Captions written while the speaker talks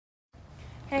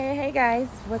Hey guys,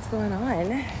 what's going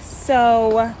on?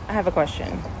 So I have a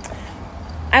question.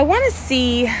 I want to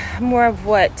see more of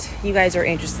what you guys are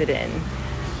interested in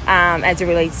as it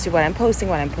relates to what I'm posting,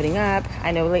 what I'm putting up.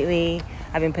 I know lately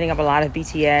I've been putting up a lot of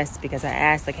BTS because I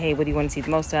asked like, hey, what do you want to see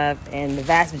the most of? And the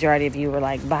vast majority of you were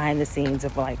like behind the scenes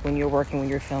of like when you're working, when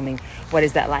you're filming, what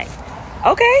is that like?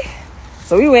 Okay,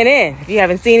 so we went in. If you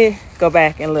haven't seen it, go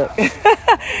back and look.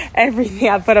 Everything,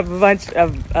 I put up a bunch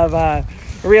of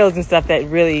reels and stuff that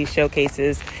really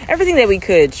showcases everything that we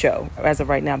could show as of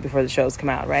right now before the shows come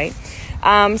out, right?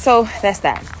 So that's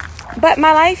that. But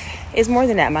my life is more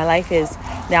than that. My life is,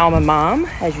 now I'm a mom,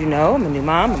 as you know. I'm a new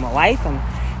mom. I'm a wife.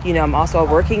 I'm also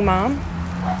a working mom.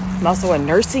 I'm also a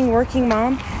nursing working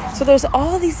mom. So there's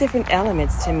all these different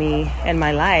elements to me in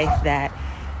my life that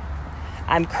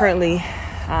I'm currently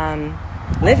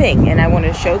living, and I want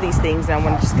to show these things, and I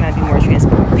want to just kind of be more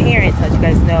transparent, let you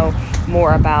guys know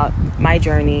more about my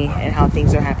journey and how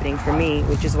things are happening for me,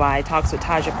 which is why Talks with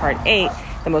Taja Part 8,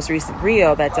 the most recent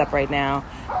reel that's up right now,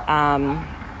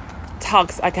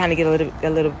 I kind of get a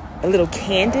little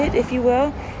candid, if you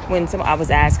will, when I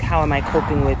was asked how am I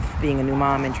coping with being a new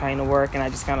mom and trying to work, and I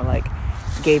just kind of like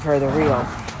gave her the reel.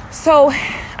 So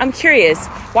I'm curious,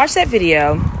 watch that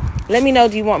video. Let me know,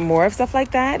 do you want more of stuff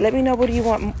like that? Let me know, what do you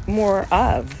want more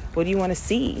of? What do you want to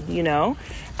see,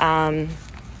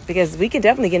 Because we can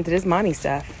definitely get into this mommy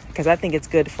stuff, because I think it's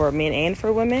good for men and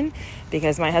for women,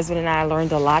 because my husband and I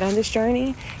learned a lot on this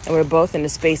journey, and we're both in the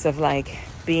space of like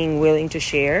being willing to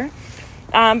share.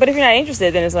 But if you're not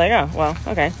interested, then it's like, oh, well,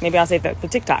 okay, maybe I'll save that for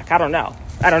TikTok. I don't know.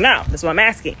 That's what I'm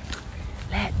asking.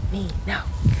 Let me know.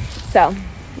 So,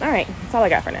 all right, that's all I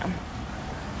got for now.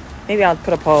 Maybe I'll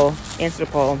put a poll, answer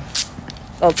the poll.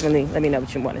 Ultimately, let me know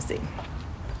what you want to see.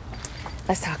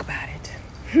 Let's talk about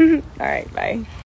it. All right, bye.